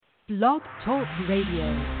Blog Talk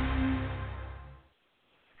Radio.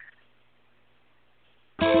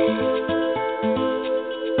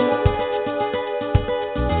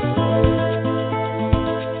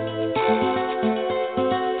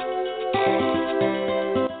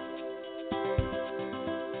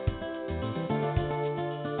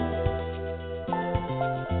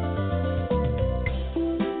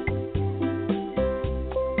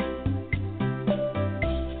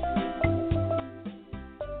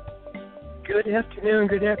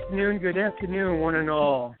 Good afternoon, one and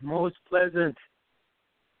all. Most pleasant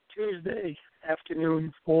Tuesday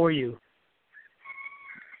afternoon for you.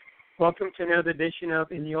 Welcome to another edition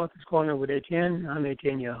of In the Author's Corner with Etienne. I'm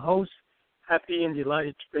Etienne, your host. Happy and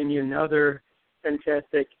delighted to bring you another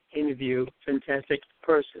fantastic interview, fantastic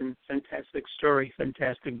person, fantastic story,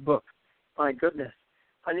 fantastic book. My goodness,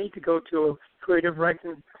 I need to go to a creative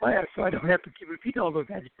writing class so I don't have to repeat all those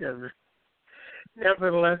adjectives.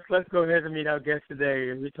 Nevertheless, let's go ahead and meet our guest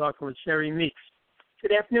today. We're talking with Sherry Meeks.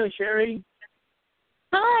 Good afternoon, Sherry.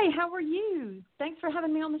 Hi, how are you? Thanks for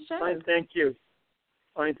having me on the show. Fine, thank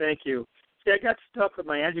you. See, I got stuck with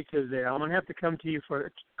my adjectives there. I'm going to have to come to you for a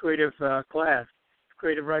creative class,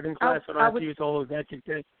 creative writing class. I don't have to use all those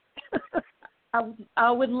adjectives.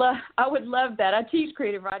 I would love that. I teach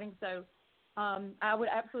creative writing, so I would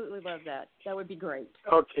absolutely love that. That would be great.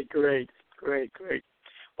 Okay, great.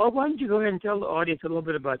 Well, why don't you go ahead and tell the audience a little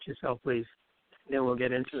bit about yourself, please? Then we'll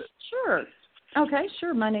get into it. Sure. Okay,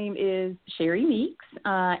 sure. My name is Sherry Meeks.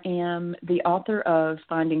 I am the author of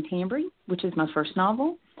Finding Tambri, which is my first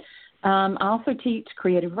novel. I also teach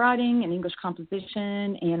creative writing and English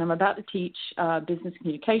composition, and I'm about to teach business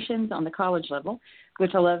communications on the college level,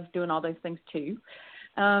 which I love doing all those things too.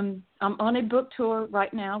 I'm on a book tour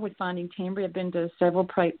right now with Finding Tambri. I've been to several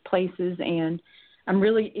places, and I'm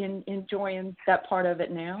really enjoying that part of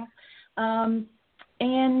it now.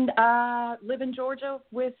 And I live in Georgia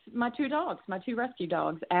with my two rescue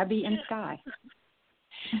dogs, Abby and Sky.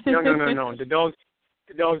 No. The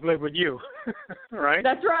dogs live with you, right?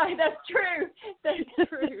 That's right. That's true.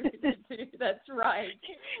 That's right.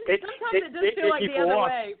 Sometimes it does feel like the other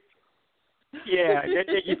way. Yeah,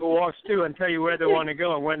 they take you for walks, too, and tell you where they want to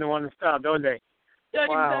go and when they want to stop, don't they? Yeah,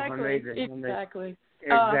 wow, exactly. Amazing.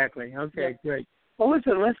 Exactly. Okay, yeah. Great. Well,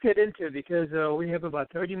 listen, let's get into it because we have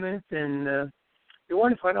about 30 minutes, and we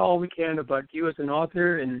want to find out all we can about you as an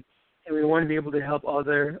author, and we want to be able to help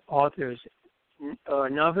other authors,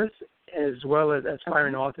 novice as well as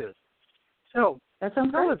aspiring authors. So,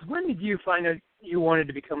 tell us, when did you find out you wanted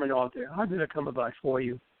to become an author? How did it come about for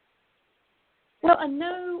you? Well, I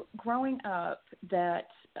know growing up that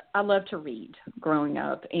I loved to read growing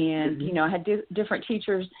up, and, I had different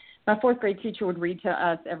teachers. My fourth grade teacher would read to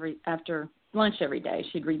us after lunch every day.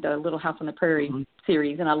 She'd read the Little House on the Prairie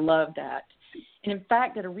series, and I loved that. And in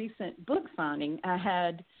fact, at a recent book signing, I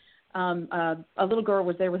had a little girl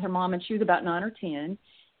was there with her mom, and she was about 9 or 10.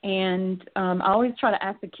 And I always try to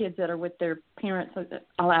ask the kids that are with their parents.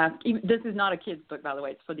 I'll ask. This is not a kids' book, by the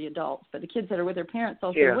way; it's for the adults. But the kids that are with their parents,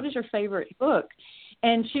 I'll say, "What is your favorite book?"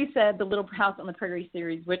 And she said, "The Little House on the Prairie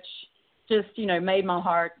series," which just made my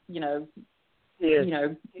heart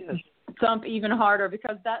thump even harder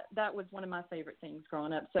because that was one of my favorite things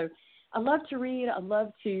growing up. So I love to read. I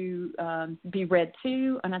love to be read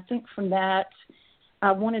to, and I think from that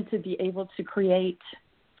I wanted to be able to create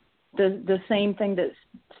the same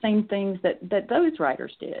things that those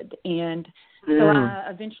writers did. And so I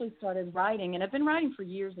eventually started writing, and I've been writing for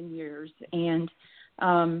years and years. And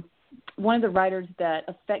one of the writers that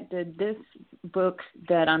affected this book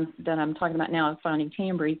that I'm talking about now, Finding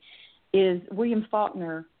Tambri, is William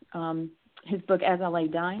Faulkner. His book As I Lay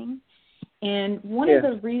Dying. And one of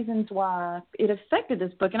the reasons why it affected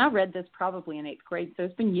this book, and I read this probably in 8th grade, so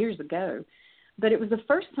it's been years ago, but it was the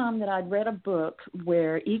first time that I'd read a book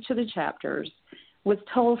where each of the chapters was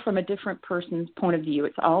told from a different person's point of view.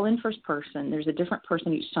 It's all in first person. There's a different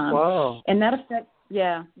person each time. Wow. And that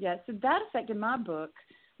so that affected my book,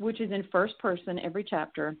 which is in first person every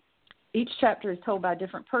chapter. Each chapter is told by a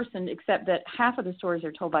different person, except that half of the stories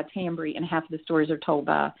are told by Tambri and half of the stories are told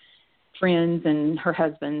by friends and her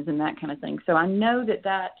husbands and that kind of thing. So I know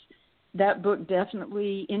that book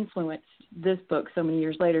definitely influenced this book so many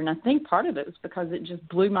years later. And I think part of it was because it just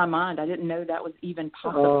blew my mind. I didn't know that was even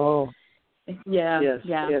possible. Oh. Yes,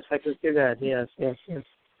 I can see that. Yes.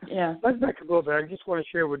 Yeah. Let's back a little bit. I just want to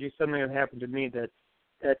share with you something that happened to me that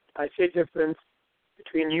I see a difference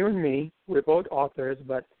between you and me. We're both authors,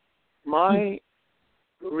 but my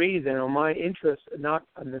reason or my interests are not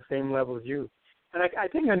on the same level as you. And I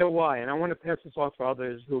think I know why, and I want to pass this off for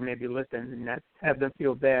others who may be listening and not have them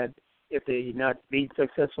feel bad if they not be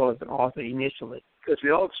successful as an author initially. because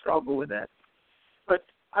we all struggle with that. But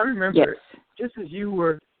I remember, just as you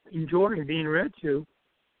were enjoying being read to,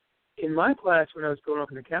 in my class when I was growing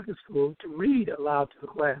up in the Catholic school, to read aloud to the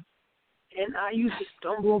class. And I used to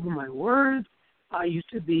stumble over my words. I used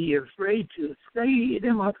to be afraid to say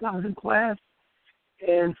them out loud in class.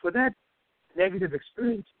 And for that negative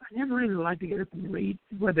experience, I never really liked to get up and read,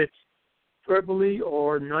 whether it's verbally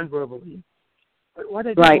or non-verbally. But what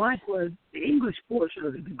I didn't like was the English portion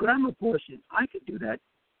of it, the grammar portion. I could do that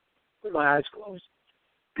with my eyes closed.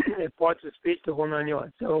 And parts of speech, the whole 9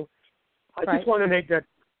 yards. So I just want to make that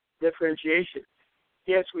differentiation.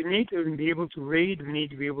 Yes, we need to be able to read. We need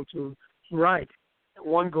to be able to write.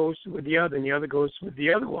 One goes with the other, and the other goes with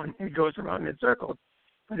the other one. It goes around in circles.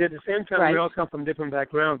 But at the same time, we all come from different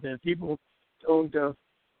backgrounds, and people don't.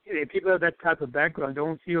 If people have that type of background,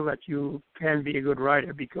 don't feel that you can be a good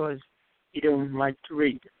writer because you don't like to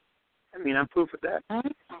read. I mean, I'm proof of that. I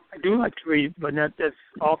do like to read, but not as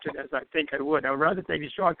often as I think I would. I would rather take a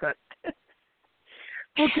shortcut.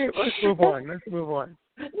 Okay, let's move on.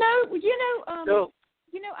 No,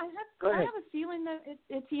 I have a feeling though,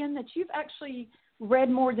 Etienne, that you've actually read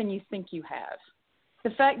more than you think you have.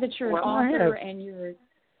 The fact that you're an author and you're,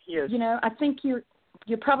 I think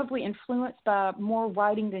you're probably influenced by more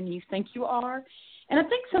writing than you think you are. And I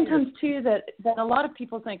think sometimes too that a lot of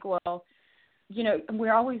people think, well,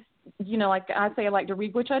 we're always, like I say, I like to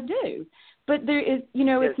read, which I do, but there is,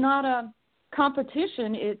 it's not a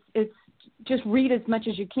competition. It's just read as much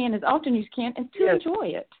as you can, as often as you can, and to enjoy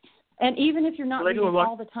it. And even if you're not reading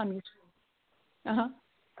all the time,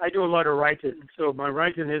 I do a lot of writing, so my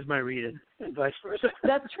writing is my reading, and vice versa.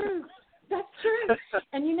 That's true.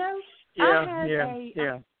 And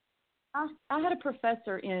I had a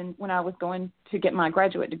professor when I was going to get my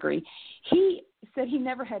graduate degree. He said he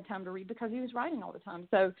never had time to read because he was writing all the time.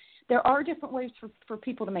 So there are different ways for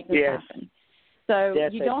people to make this happen. So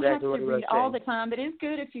you don't have to read all the time, but it's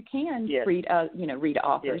good if you can read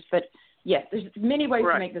authors. Yes. But yes, there's many ways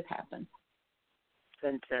to make this happen.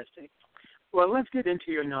 Fantastic. Well, let's get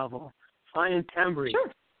into your novel, Finding Tambri.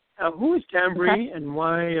 Sure. Who is Tambri, and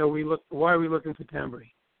why are we looking for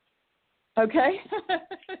Tambri? Okay.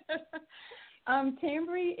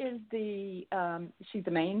 Tambri is she's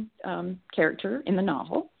the main character in the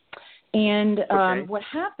novel. And what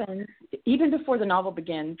happens, even before the novel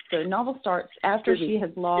begins, the novel starts after she has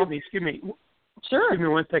lost... Excuse me. Sure. Excuse me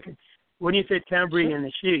 1 second. When you say Tambri and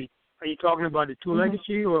the she, are you talking about a two-legged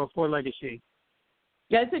she or a four-legged she?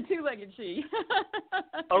 Yeah, it's a two-legged she.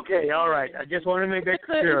 Okay, all right. I just want to make that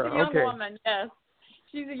clear. It's a young woman, yes.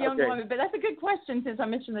 She's a young woman, but that's a good question since I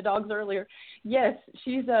mentioned the dogs earlier. Yes,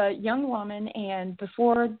 she's a young woman, and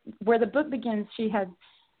where the book begins,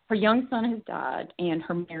 her young son has died, and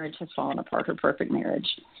her marriage has fallen apart, her perfect marriage.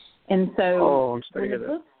 And so when the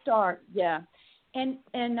book starts, and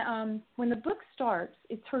when the book starts,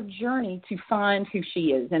 it's her journey to find who she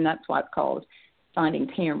is, and that's why it's called Finding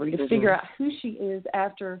Tambri, to figure out who she is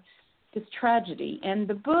after this tragedy. And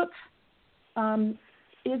the book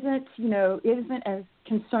isn't as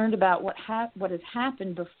concerned about what has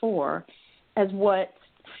happened before as what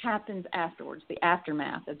happens afterwards, the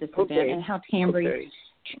aftermath of this event, and how Tambri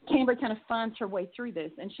kind of finds her way through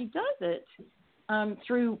this. And she does it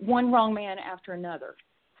through one wrong man after another.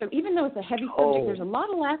 So even though it's a heavy subject, there's a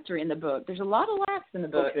lot of laughter in the book. There's a lot of laughs in the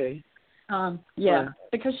book. Okay.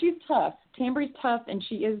 Because she's tough. Tambri's tough, and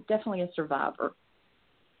she is definitely a survivor.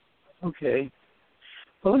 Okay.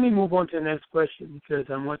 Well, let me move on to the next question because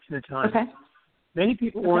I'm watching the time. Okay. Many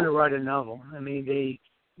people want to write a novel. I mean, they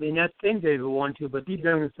may not think they want to, but deep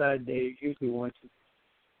down inside, they usually want to.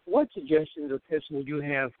 What suggestions or tips would you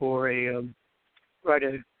have for a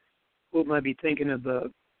writer who might be thinking of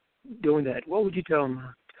doing that? What would you tell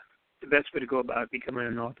them the best way to go about becoming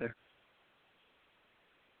an author?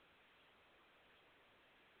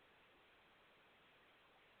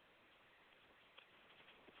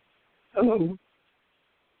 Hello.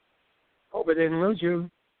 Hope I didn't lose you.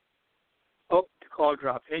 Oh, the call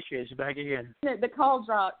dropped. Hey, she's back again. The call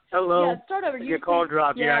dropped. Hello. Yeah, start over. Your call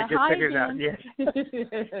dropped. I just figured it out. Yes.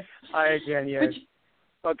 Hi again. Yes.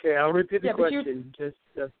 Okay, I'll repeat the question.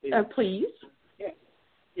 Please.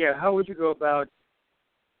 Yeah. How would you go about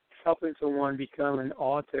helping someone become an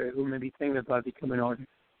author who may be thinking about becoming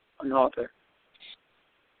an author?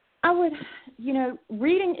 I would,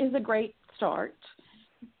 reading is a great start,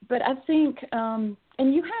 but I think,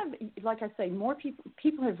 and you have, like I say, more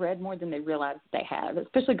people have read more than they realize they have,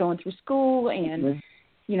 especially going through school and,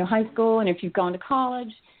 high school. And if you've gone to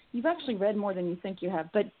college, you've actually read more than you think you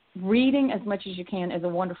have. But reading as much as you can is a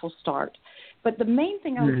wonderful start. But the main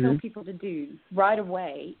thing I would tell people to do right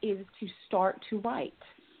away is to start to write.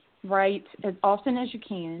 write as often as you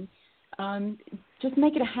can. Just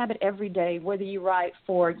make it a habit every day, whether you write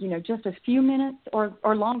for, just a few minutes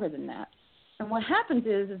or longer than that. And what happens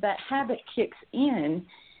is that habit kicks in,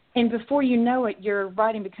 and before you know it, your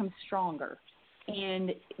writing becomes stronger.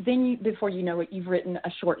 And then before you know it, you've written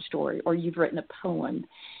a short story or you've written a poem.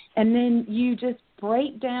 And then you just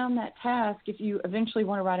break down that task. If you eventually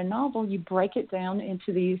want to write a novel, you break it down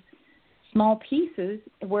into these small pieces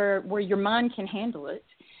where your mind can handle it,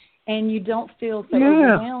 and you don't feel so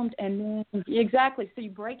overwhelmed. And then, exactly, so you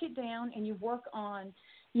break it down and you work on,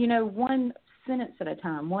 one sentence at a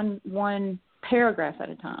time, one paragraph at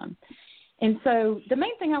a time. And so the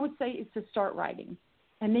main thing I would say is to start writing.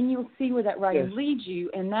 And then you'll see where that writing leads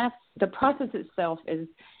you. And that's the process itself is,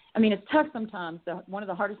 it's tough sometimes. One of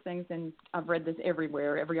the hardest things, and I've read this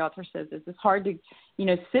everywhere, every author says this, it's hard to,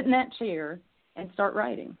 sit in that chair and start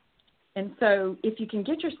writing. And so if you can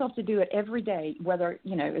get yourself to do it every day, whether,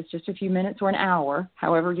 it's just a few minutes or an hour,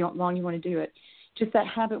 however long you want to do it, just that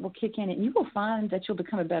habit will kick in and you will find that you'll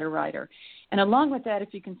become a better writer. And along with that, if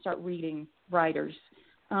you can start reading writers,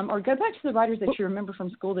 or go back to the writers that you remember from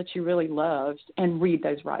school that you really loved and read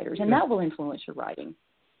those writers, and that will influence your writing.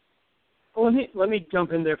 Well, let me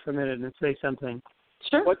jump in there for a minute and say something.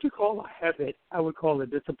 Sure. What you call a habit, I would call a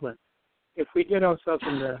discipline. If we get ourselves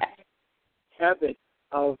in the habit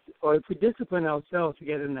of, or if we discipline ourselves to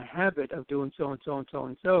get in the habit of doing so and so and so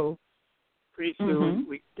and so, pretty soon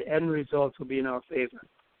the end results will be in our favor.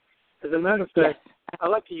 As a matter of fact, I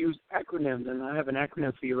like to use acronyms, and I have an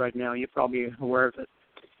acronym for you right now. You're probably aware of it.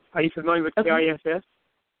 Are you familiar with KISS?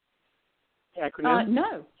 Acronym?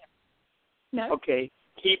 No. Okay.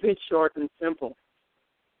 Keep it short and simple.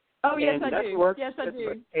 Oh, yes, and I do. Works yes, I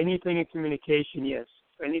do. Anything in communication, yes.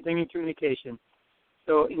 Anything in communication.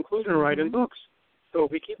 So, including writing books. So,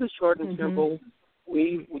 if we keep it short and simple,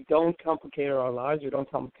 we don't complicate our lives, we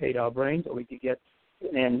don't complicate our brains, or we can get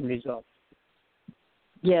an end result.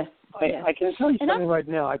 Yes. I can tell you something right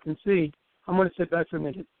now. I can see. I'm going to sit back for a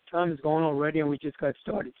minute. Time is going already, and we just got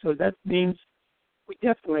started. So that means we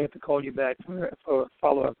definitely have to call you back for a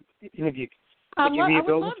follow-up interview. Would you be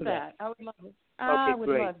available for that? I would love that. I would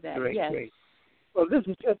love that. Great. Well, this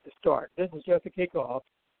is just the start. This is just a kickoff.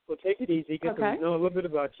 We'll take it easy, get to know a little bit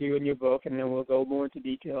about you and your book, and then we'll go more into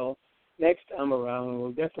detail next time around.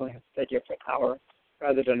 We'll definitely have to take you for an hour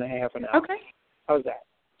rather than a half an hour. Okay. How's that?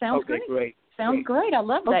 Sounds great. Sounds great. I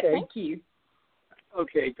love that. Thank you.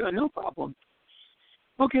 Okay, good. No problem.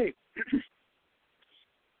 Okay.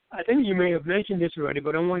 I think you may have mentioned this already,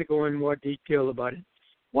 but I want to go in more detail about it.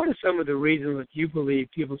 What are some of the reasons that you believe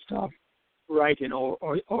people stop writing or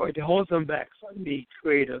it holds them back from being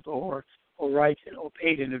creative or writing or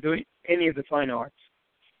painting or doing any of the fine arts?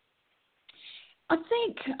 I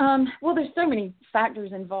think, there's so many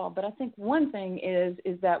factors involved, but I think one thing is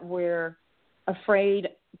that we're afraid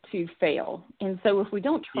to fail. And so if we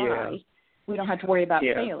don't try, we don't have to worry about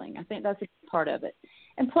failing. I think that's a part of it.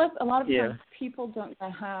 And plus, a lot of times people don't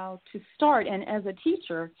know how to start. And as a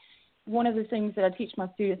teacher, one of the things that I teach my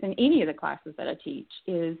students in any of the classes that I teach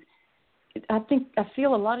is I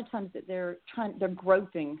feel a lot of times that they're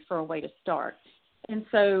groping for a way to start. And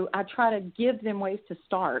so I try to give them ways to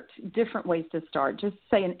start, different ways to start. Just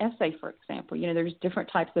say an essay, for example. There's different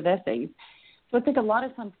types of essays. So I think a lot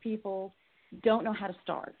of times people don't know how to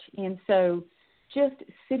start. And so just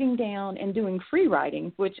sitting down and doing free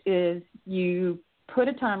writing, which is you put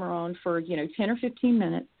a timer on for, 10 or 15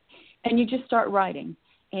 minutes, and you just start writing,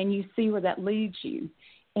 and you see where that leads you.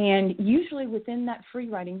 And usually within that free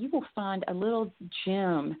writing, you will find a little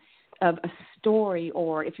gem of a story,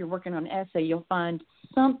 or if you're working on an essay, you'll find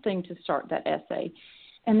something to start that essay.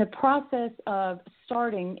 And the process of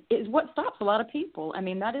starting is what stops a lot of people.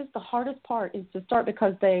 That is the hardest part, is to start,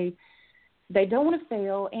 because they don't want to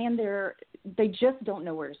fail, and they just don't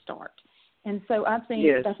know where to start. And so I think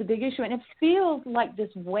that's a big issue. And it feels like this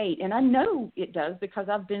weight, and I know it does because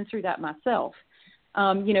I've been through that myself.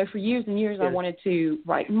 For years and years, I wanted to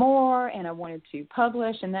write more, and I wanted to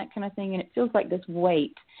publish and that kind of thing, and it feels like this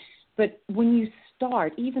weight. But when you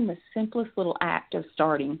start, even the simplest little act of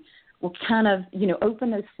starting will kind of, open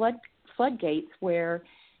those floodgates where,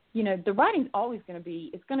 the writing's always going to be,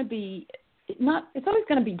 it's always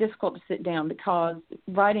going to be difficult to sit down, because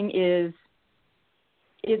writing is,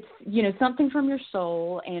 it's something from your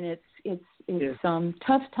soul, and it's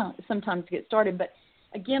tough time sometimes to get started. But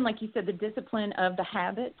again, like you said, the discipline of the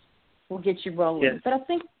habit will get you rolling. Yes. But I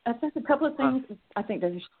think a couple of things. I think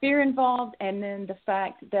there's fear involved, and then the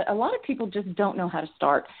fact that a lot of people just don't know how to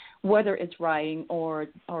start, whether it's writing or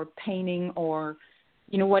painting or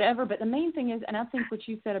whatever. But the main thing is, and I think what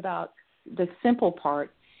you said about the simple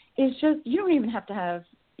part is just, you don't even have to have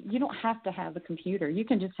you don't have to have a computer. You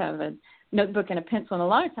can just have a notebook and a pencil. And a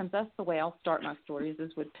lot of times that's the way I'll start my stories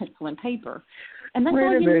is with pencil and paper. And that's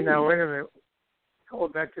all you need. Wait a minute. Go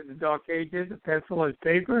back to the dark ages, a pencil and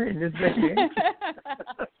paper in this day and age.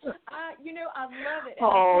 I love it.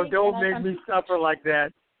 Oh, don't make me suffer like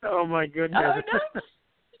that. Oh, my goodness. Oh, no.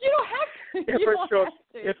 You don't have to.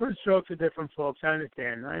 Different strokes for different folks. I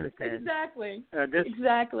understand. Exactly.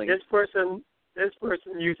 Exactly. This person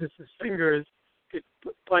uses his fingers to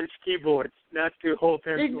punch keyboards, not to hold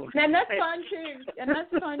pencils. And that's fun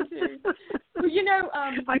too. Well,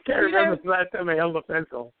 I can't remember the last time I held a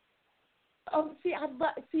pencil. Oh,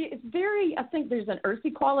 it's very. I think there's an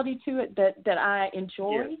earthy quality to it that I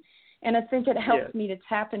enjoy, yes. And I think it helps me to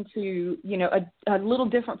tap into a little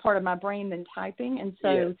different part of my brain than typing. And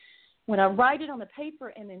so when I write it on the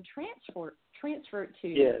paper and then transfer it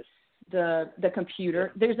to the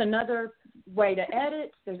computer, there's another way to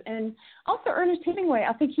edit. And also Ernest Hemingway,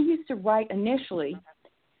 I think he used to write initially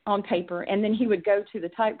on paper, and then he would go to the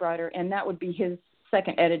typewriter, and that would be his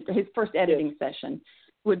first editing session.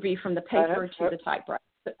 Would be from the paper to the typewriter.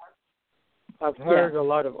 I've heard a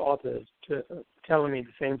lot of authors telling me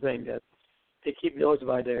the same thing, that they keep notes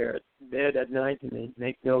by their bed at night and they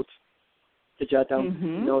make notes. They jot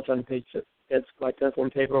down notes on page. It's like pencil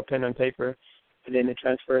and paper or pen and paper, and then they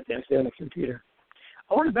transfer it next day on the computer.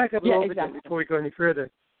 I want to back up a little bit before we go any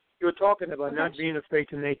further. You were talking about not being afraid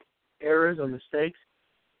to make errors or mistakes,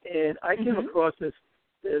 and I came across this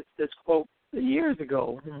quote years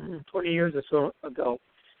ago, 20 years or so ago.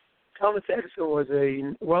 Thomas Edison was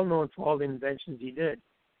well-known for all the inventions he did.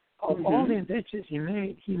 Of all the inventions he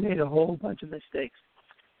made a whole bunch of mistakes.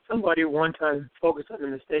 Somebody one time focused on the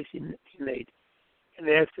mistakes he made, and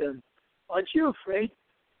they asked him, "Aren't you afraid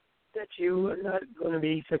that you are not going to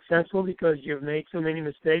be successful because you've made so many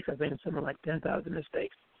mistakes?" I think something like 10,000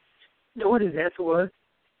 mistakes. You know what his answer was?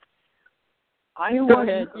 I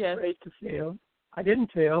wasn't afraid to fail. I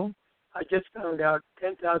didn't fail. I just found out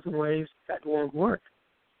 10,000 ways that won't work.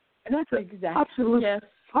 And that's an absolute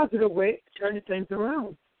positive way of turning things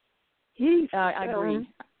around. He found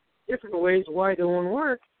different ways why they won't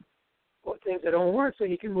work, or things that don't work, so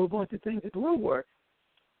he can move on to things that will work.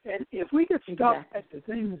 And if we get stuck at the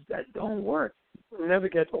things that don't work, we'll never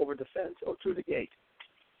get over the fence or through the gate.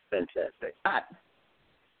 Fantastic. I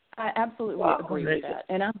absolutely agree with that.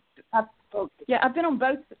 And I've been on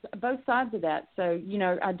both sides of that. So,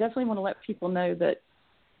 I definitely want to let people know that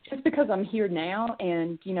just because I'm here now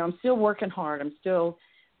and, I'm still working hard, I'm still,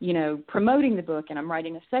 promoting the book and I'm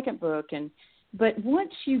writing a second book. But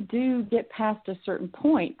once you do get past a certain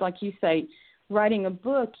point, like you say, writing a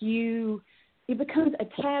book, it becomes a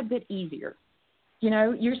tad bit easier.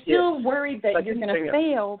 You're still worried that you're going to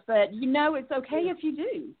fail, but it's okay if you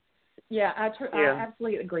do. Yeah, I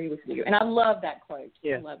absolutely agree with you. And I love that quote.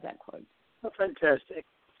 Yeah. I love that quote. Oh, fantastic.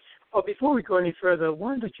 Well, before we go any further,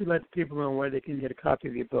 why don't you let people know where they can get a copy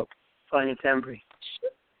of your book, Finding Tambri?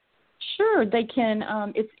 Sure, they can.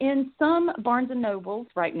 It's in some Barnes & Nobles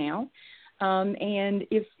right now. And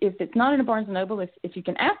if it's not in a Barnes & Noble, if you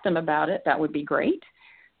can ask them about it, that would be great.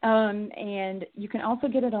 And you can also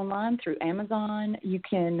get it online through Amazon. You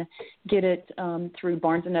can get it through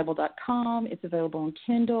barnesandnoble.com. It's available on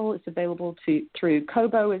Kindle. It's available through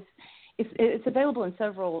Kobo. It's available in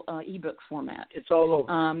several ebook formats. It's all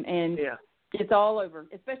over. It's all over,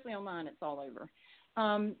 especially online. It's all over.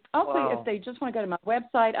 Also, if they just want to go to my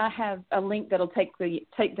website, I have a link that'll take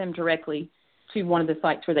them directly to one of the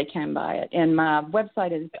sites where they can buy it. And my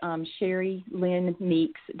website is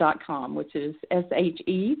SherryLynnMeeks.com, which is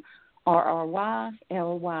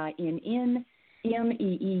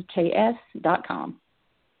SherryLynnMeeks.com.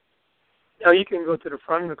 Now you can go to the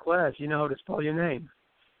front of the class. You know how to spell your name.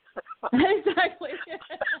 Exactly.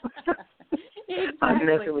 I'm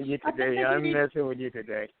messing with you today.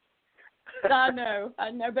 I know,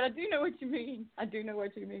 but I do know what you mean.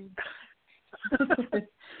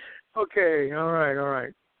 Okay, all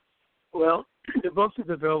right. Well, the book is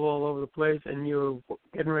available all over the place, and you're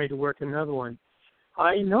getting ready to work another one.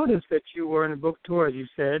 I noticed that you were on a book tour, as you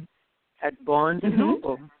said, at Barnes &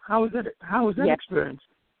 Noble. How was that experience?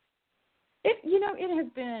 It has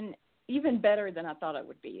been even better than I thought it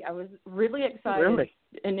would be. I was really excited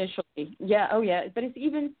initially. Yeah, but it's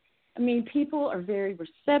even, people are very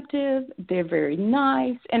receptive. They're very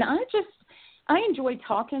nice. And I enjoy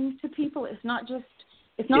talking to people. It's not just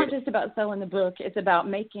about selling the book. It's about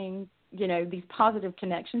making, these positive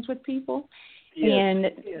connections with people. Yes.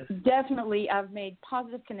 And definitely I've made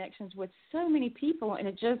positive connections with so many people, and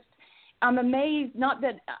I'm amazed, not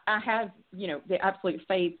that I have, the absolute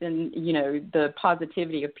faith in, the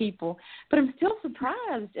positivity of people, but I'm still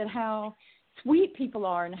surprised at how sweet people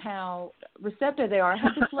are and how receptive they are. I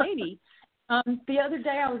had this lady the other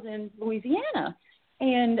day. I was in Louisiana,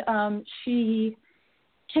 and she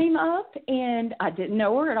came up, and I didn't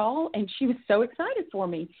know her at all, and she was so excited for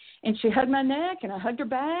me. And she hugged my neck, and I hugged her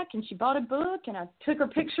back, and she bought a book, and I took her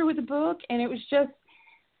picture with the book, and it was just,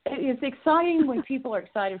 it's exciting when people are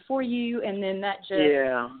excited for you, and then that just,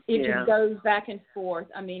 just goes back and forth.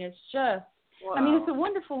 I mean, it's just, wow. I mean, it's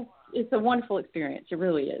a wonderful experience. It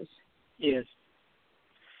really is. Yes.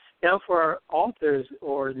 Now, for our authors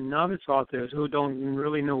or novice authors who don't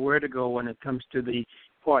really know where to go when it comes to the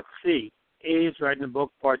Part C, A is writing the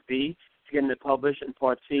book, Part B is getting it published, and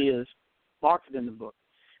Part C is marketing the book.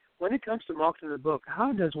 When it comes to marketing the book,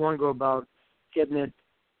 how does one go about getting it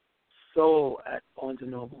sold at Barnes &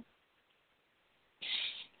 Noble?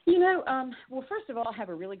 Well, first of all, I have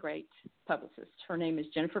a really great publicist. Her name is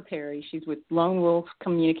Jennifer Perry. She's with Lone Wolf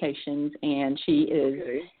Communications, and she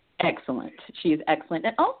is excellent. She is excellent.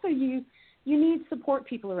 And also, you need support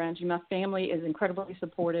people around you. My family is incredibly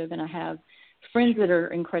supportive, and I have friends that are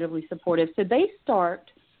incredibly supportive. So they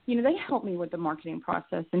they help me with the marketing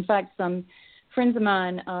process. In fact, some friends of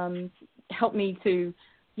mine help me to,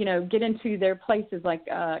 get into their places. Like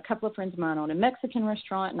a couple of friends of mine own a Mexican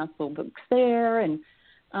restaurant, and I sold books there. And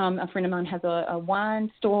a friend of mine has a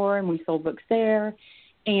wine store, and we sold books there.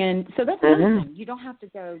 And so that's another thing. You don't have to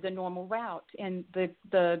go the normal route. And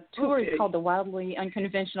the tour is called the Wildly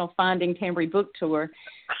Unconventional Finding Tambri Book Tour,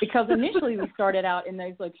 because initially we started out in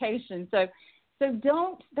those locations. So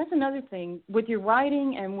that's another thing with your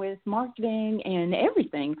writing and with marketing and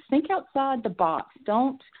everything. Think outside the box.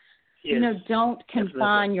 Don't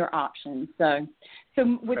confine your options. So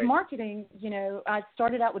with marketing, I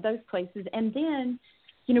started out with those places, and then,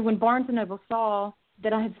 when Barnes & Noble saw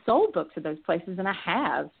that I had sold books at those places, and I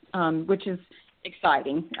have, which is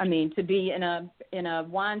exciting. I mean, to be in a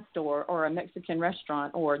wine store or a Mexican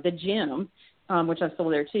restaurant or the gym, which I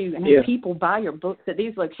sold there too, and have people buy your books at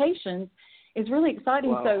these locations is really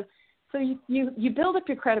exciting. Wow. So you build up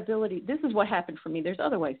your credibility. This is what happened for me. There's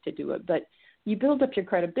other ways to do it, but you build up your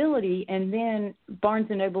credibility, and then Barnes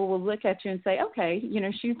 & Noble will look at you and say, okay,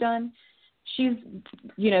 she's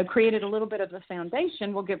created a little bit of a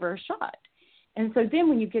foundation. We'll give her a shot. And so then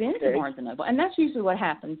when you get into Barnes & Noble, and that's usually what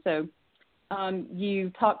happens. So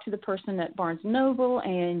you talk to the person at Barnes & Noble,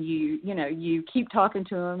 and you keep talking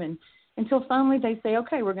to them, and until finally they say,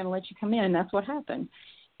 okay, we're going to let you come in. And that's what happened.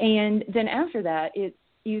 And then after that, it's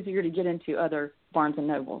easier to get into other Barnes &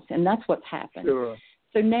 Nobles, and that's what's happened. Sure.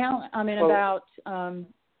 So now I'm in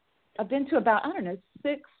I've been to about,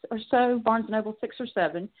 6 or so Barnes & Noble, 6 or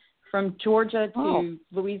 7, from Georgia to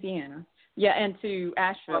Louisiana. Yeah, and to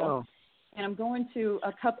Asheville. Oh. And I'm going to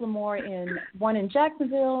a couple more one in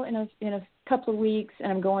Jacksonville in a couple of weeks,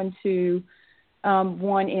 and I'm going to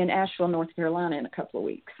one in Asheville, North Carolina in a couple of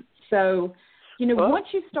weeks. So, once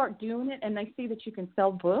you start doing it and they see that you can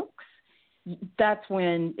sell books, that's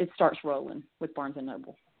when it starts rolling with Barnes &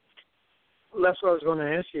 Noble. Well, that's what I was going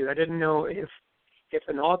to ask you. I didn't know if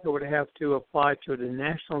an author would have to apply to the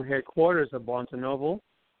national headquarters of Barnes & Noble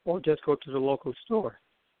or just go to the local store.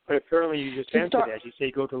 But apparently you just answered that. You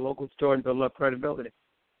say go to the local store and build up credibility.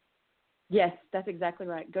 Yes, that's exactly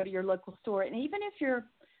right. Go to your local store. And even if your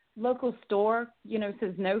local store,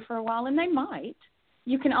 says no for a while, and they might,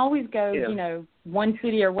 you can always go, one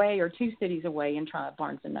city away or 2 cities away and try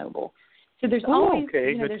Barnes & Noble. So there's always,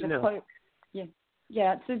 there's a quote. Yeah.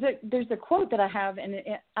 Yeah, so there's a quote that I have, and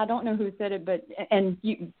I don't know who said it, but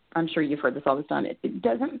I'm sure you've heard this all the time. It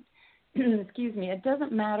doesn't, excuse me, it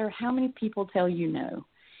doesn't matter how many people tell you no.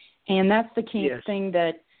 And that's the key thing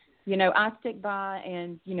that, I stick by,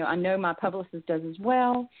 and, I know my publicist does as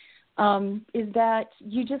well, is that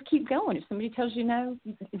you just keep going. If somebody tells you no,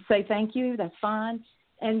 say thank you, that's fine,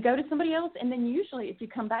 and go to somebody else. And then usually if you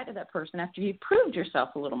come back to that person after you've proved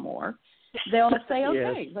yourself a little more, they'll say,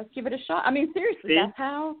 okay, let's give it a shot. I mean, seriously, that's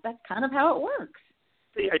kind of how it works.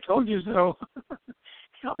 See, I told you so.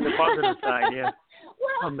 On the positive side,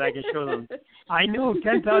 come back and show them. I know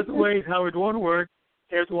 10,000 ways how it won't work.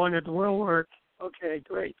 There's one that will work. Okay,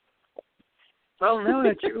 great. Well, now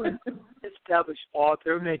that you're an established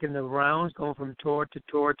author, making the rounds, going from tour to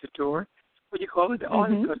tour to tour, what do you call it? The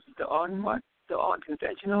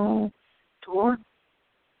unconventional tour?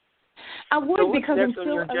 I would, because I'm still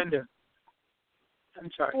on your agenda. I'm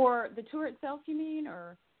sorry. For the tour itself, you mean,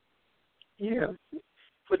 or? Yeah,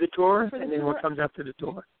 for the tour, and then what comes after the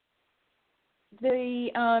tour?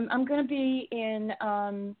 I'm going to be in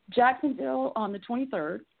Jacksonville on the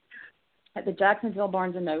 23rd at the Jacksonville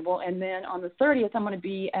Barnes & Noble, and then on the 30th I'm going to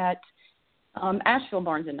be at Asheville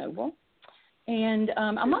Barnes & Noble, And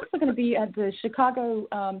I'm also going to be at the Chicago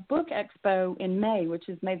Book Expo in May, which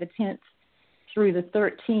is May the 10th through the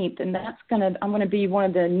 13th, and I'm going to be one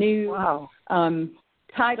of the new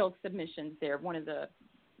title submissions there. One of the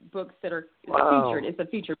books that are featured. It's a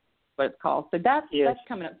feature, what it's called. So that's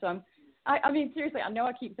coming up. So I mean, seriously, I know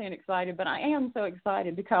I keep saying excited, but I am so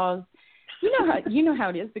excited because you know how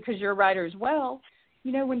it is, because you're a writer as well.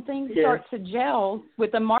 You know, when things start to gel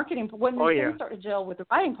with the marketing, things start to gel with the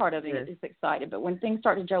writing part of it, it's exciting. But when things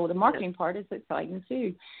start to gel with the marketing part, it's exciting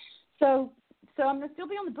too. So I'm going to still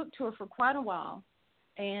be on the book tour for quite a while.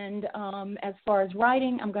 And as far as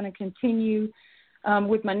writing, I'm going to continue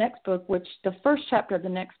with my next book, which the first chapter of the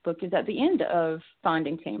next book is at the end of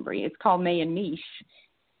Finding Tambri. It's called May and Niche.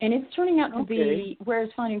 And it's turning out to be, whereas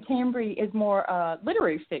Finding Tambri is more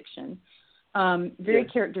literary fiction, very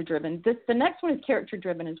character-driven. The next one is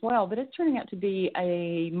character-driven as well, but it's turning out to be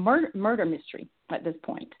a murder mystery at this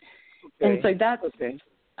point. And so that's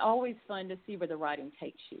always fun to see where the writing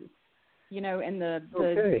takes you. You know, and the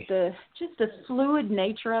just the fluid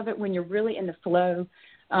nature of it when you're really in the flow,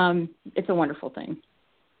 it's a wonderful thing.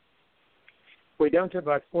 We're down to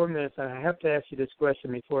about 4 minutes, and I have to ask you this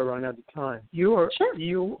question before I run out of time. You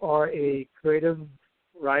are a creative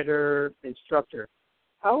writer instructor.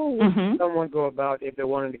 How would someone go about if they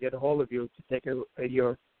wanted to get a hold of you to take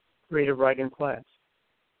your creative writing class?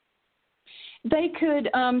 They could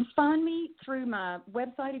find me through my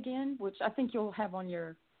website again, which I think you have on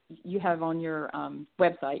your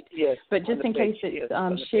website. Yes. But just in case it's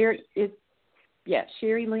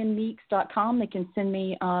SherryLynnMeeks.com. They can send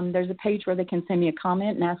me. There's a page where they can send me a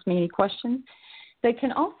comment and ask me any questions. They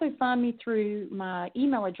can also find me through my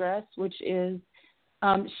email address, which is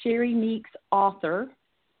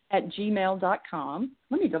SherryMeeksAuthor@gmail.com.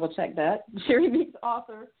 Let me double check that.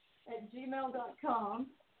 SherryMeeksAuthor@gmail.com.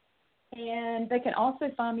 And they can also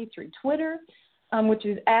find me through Twitter, which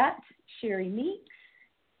is @SherryMeeks.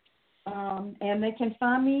 And they can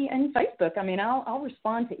find me on Facebook. I mean, I'll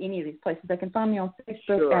respond to any of these places. They can find me on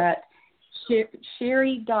Facebook at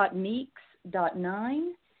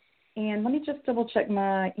Sherry.Meeks.9. And let me just double check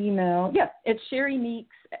my email. Yeah, it's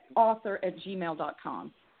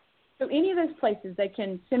SherryMeeksAuthor@gmail.com. So any of those places, they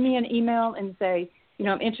can send me an email and say,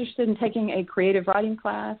 I'm interested in taking a creative writing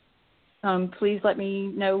class. Please let me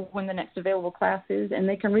know when the next available class is, and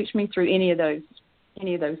they can reach me through any of those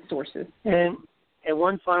sources. And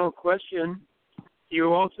one final question.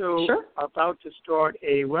 You're also about to start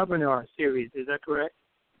a webinar series. Is that correct?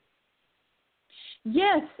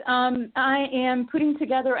 Yes. I am putting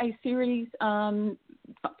together a series,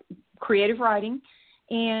 creative writing,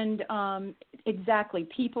 and exactly,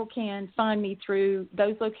 people can find me through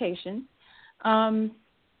those locations.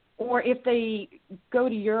 Or if they go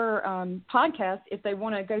to your podcast, if they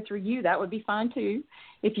want to go through you, that would be fine too.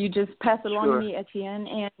 If you just pass it along to me,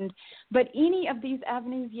 Etienne. But any of these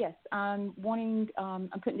avenues, yes, I'm putting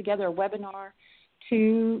together a webinar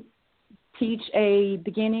to teach a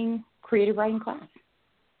beginning creative writing class.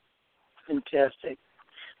 Fantastic.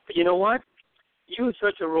 But you know what? You are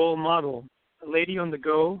such a role model. A lady on the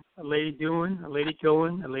go, a lady doing, a lady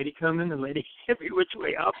going, a lady coming, a lady every which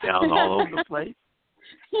way, up, down, all over the place.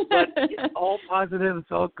 But it's all positive,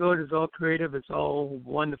 it's all good, it's all creative, it's all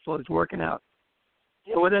wonderful, it's working out.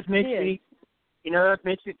 You know what that makes me? You know what that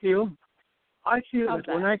makes me feel? I feel that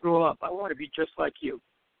when I grow up, I want to be just like you.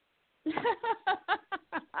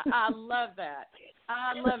 I love that.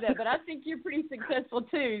 But I think you're pretty successful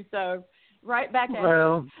too, so right back at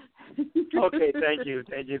you. Okay, thank you.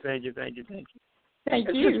 Thank It's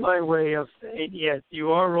you. just my way of saying, yes,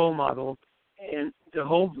 you are a role model, and the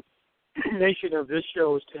whole nation of this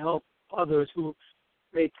show is to help others who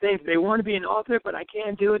may think they want to be an author, but I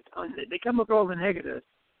can't do it. They come up with all the negatives.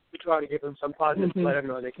 We try to give them some positive to let them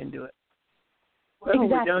know they can do it. Well,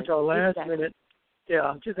 we're down to our last minute. Yeah,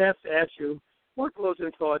 I'll just have to ask you, what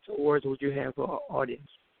closing thoughts or words would you have for our audience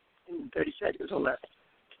in 30 seconds or less?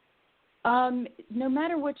 No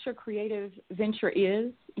matter what your creative venture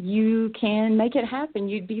is, you can make it happen.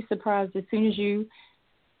 You'd be surprised as soon as you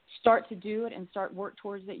start to do it and start work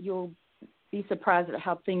towards it, you'll be surprised at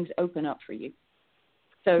how things open up for you.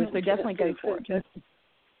 So definitely go for it.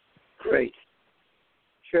 Great.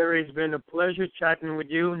 Sherry, it's been a pleasure chatting with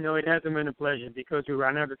you. No, it hasn't been a pleasure because we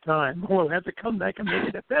ran out of time. We'll have to come back and make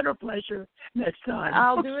it a better pleasure next time.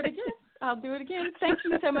 I'll do it again. Thank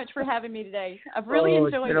you so much for having me today. I've really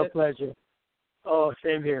enjoyed it. It's been a pleasure. Oh,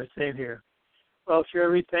 same here. Well,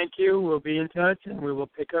 Sherry, thank you. We'll be in touch, and we will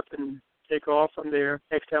pick up and take off from there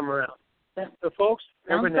next time around. So, folks,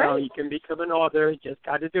 remember now, you can become an author. Just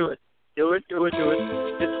got to do it. Do it.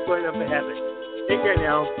 Discipline of the habit. Take care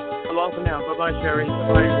now. So long for now. Bye-bye, Sherry.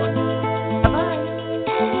 Bye-bye, everyone. Bye.